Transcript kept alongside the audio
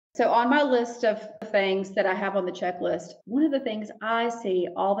So, on my list of things that I have on the checklist, one of the things I see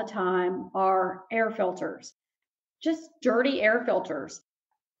all the time are air filters, just dirty air filters.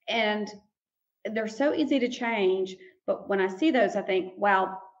 And they're so easy to change. But when I see those, I think, wow,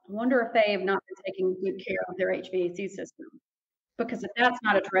 I wonder if they have not been taking good care of their HVAC system. Because if that's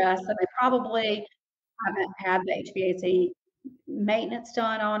not addressed, then they probably haven't had the HVAC maintenance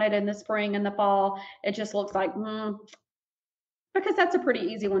done on it in the spring and the fall. It just looks like, because that's a pretty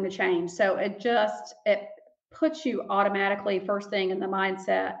easy one to change. So it puts you automatically first thing in the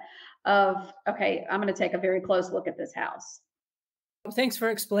mindset of, okay, I'm going to take a very close look at this house. Well, thanks for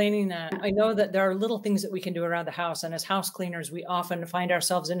explaining that. I know that there are little things that we can do around the house. And as house cleaners, we often find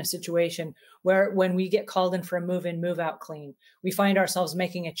ourselves in a situation where when we get called in for a move in, move out clean, we find ourselves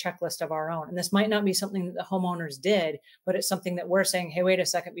making a checklist of our own. And this might not be something that the homeowners did, but it's something that we're saying, hey, wait a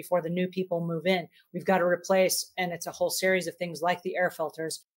second, before the new people move in, we've got to replace. And it's a whole series of things like the air filters.